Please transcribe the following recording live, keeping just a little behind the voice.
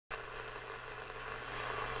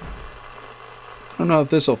don't know if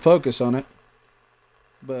this will focus on it,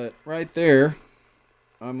 but right there,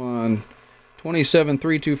 I'm on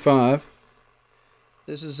 27325.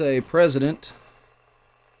 This is a President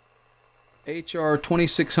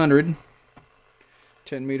HR2600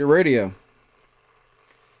 10-meter radio.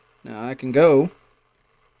 Now I can go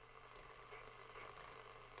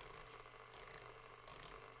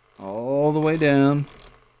all the way down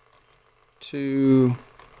to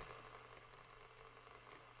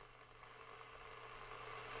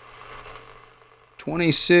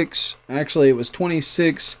 26. Actually, it was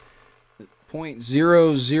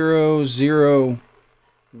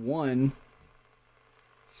 26.0001,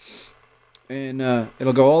 and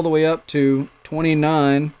it'll go all the way up to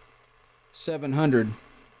 29,700.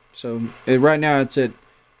 So right now it's at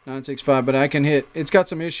 965, but I can hit. It's got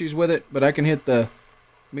some issues with it, but I can hit the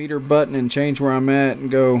meter button and change where I'm at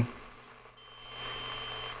and go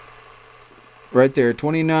right there,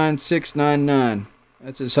 29,699.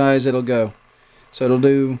 That's as high as it'll go. So it'll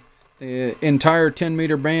do the entire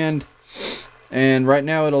 10-meter band, and right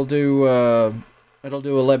now it'll do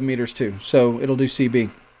 11 meters too. So it'll do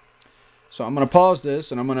CB. So I'm going to pause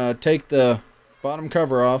this, and I'm going to take the bottom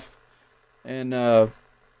cover off and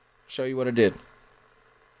show you what I did.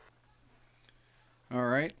 All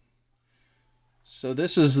right. So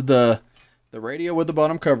this is the radio with the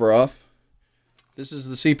bottom cover off. This is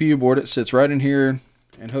the CPU board. It sits right in here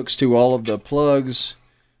and hooks to all of the plugs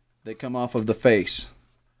that come off of the face.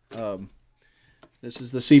 This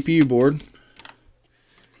is the CPU board.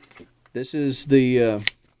 This is the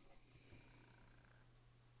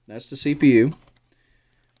that's the CPU.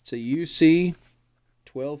 It's a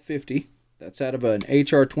UC1250. That's out of an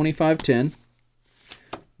HR2510.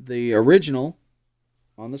 The original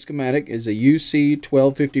on the schematic is a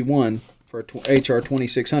UC1251 for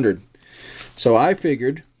HR2600. So I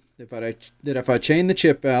figured that if I change the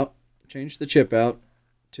chip out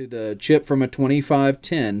to the chip from a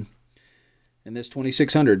 2510 and this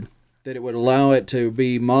 2600, that it would allow it to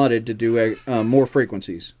be modded to do more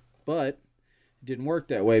frequencies. But it didn't work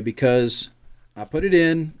that way because I put it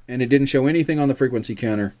in and it didn't show anything on the frequency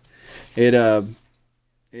counter. It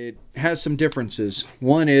has some differences.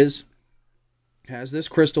 One is it has this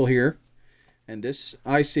crystal here and this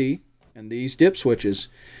IC and these dip switches,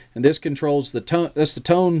 and this controls the tone. That's the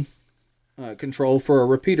tone control for a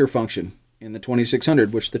repeater function in the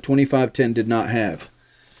 2600, which the 2510 did not have.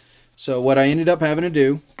 So what I ended up having to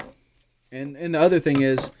do, and the other thing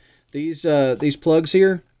is these plugs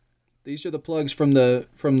here, these are the plugs from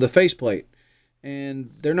the faceplate, and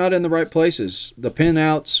they're not in the right places. The pin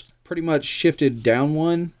outs pretty much shifted down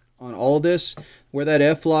one on all of this. Where that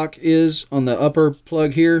F lock is on the upper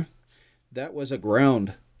plug here, that was a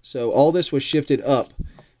ground. So all this was shifted up,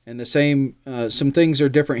 and the same some things are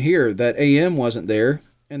different here. That AM wasn't there,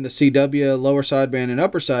 and the CW lower sideband and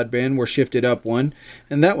upper sideband were shifted up one,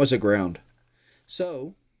 and that was a ground.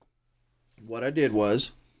 So what I did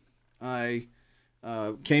was I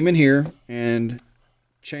came in here and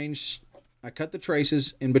changed. I cut the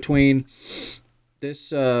traces in between this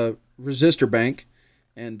resistor bank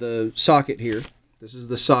and the socket here. This is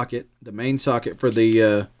the socket, the main socket for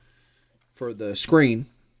the screen,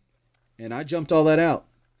 and I jumped all that out.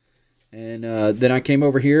 And then I came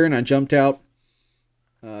over here and I jumped out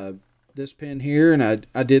this pin here, and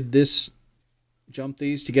I did this, jump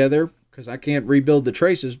these together because I can't rebuild the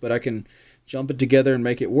traces, but I can jump it together and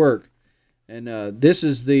make it work. And this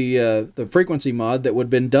is the frequency mod that would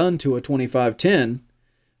have been done to a 2510,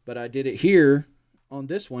 but I did it here on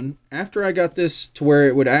this one. After I got this to where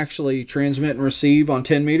it would actually transmit and receive on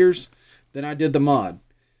 10 meters, then I did the mod.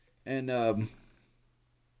 And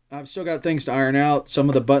I've still got things to iron out. Some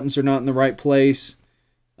of the buttons are not in the right place.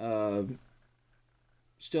 Still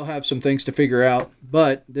have some things to figure out.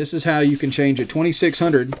 But this is how you can change a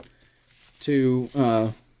 2600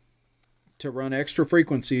 to run extra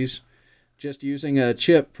frequencies just using a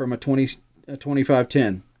chip from a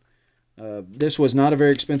 2510. This was not a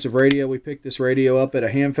very expensive radio. We picked this radio up at a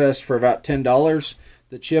Hamfest for about $10.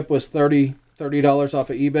 The chip was $30 off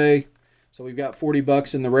of eBay. So we've got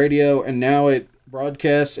 $40 in the radio, and now it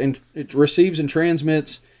broadcasts and it receives and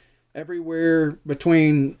transmits everywhere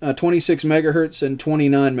between 26 megahertz and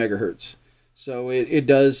 29 megahertz. So it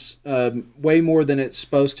does way more than it's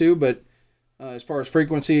supposed to, but as far as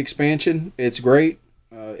frequency expansion, it's great.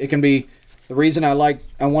 It can be the reason I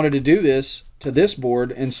wanted to do this to this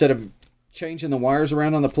board instead of changing the wires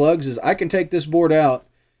around on the plugs is I can take this board out,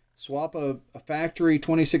 swap a factory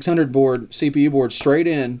 2600 board, CPU board straight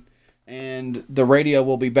in, and the radio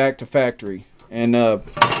will be back to factory, and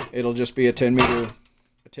it'll just be a 10 meter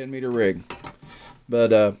rig.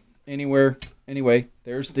 But anyway,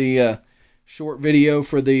 there's the short video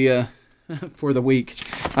for the for the week.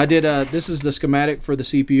 I did this is the schematic for the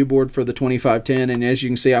CPU board for the 2510, and as you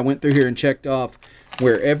can see, I went through here and checked off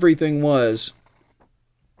where everything was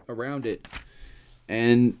around it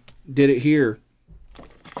and did it here,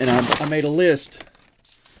 and I made a list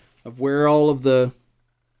of where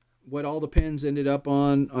what all the pins ended up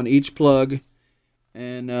on each plug,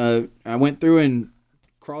 and I went through and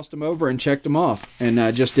crossed them over and checked them off, and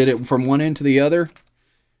I just did it from one end to the other,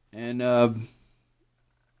 and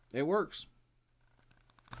it works.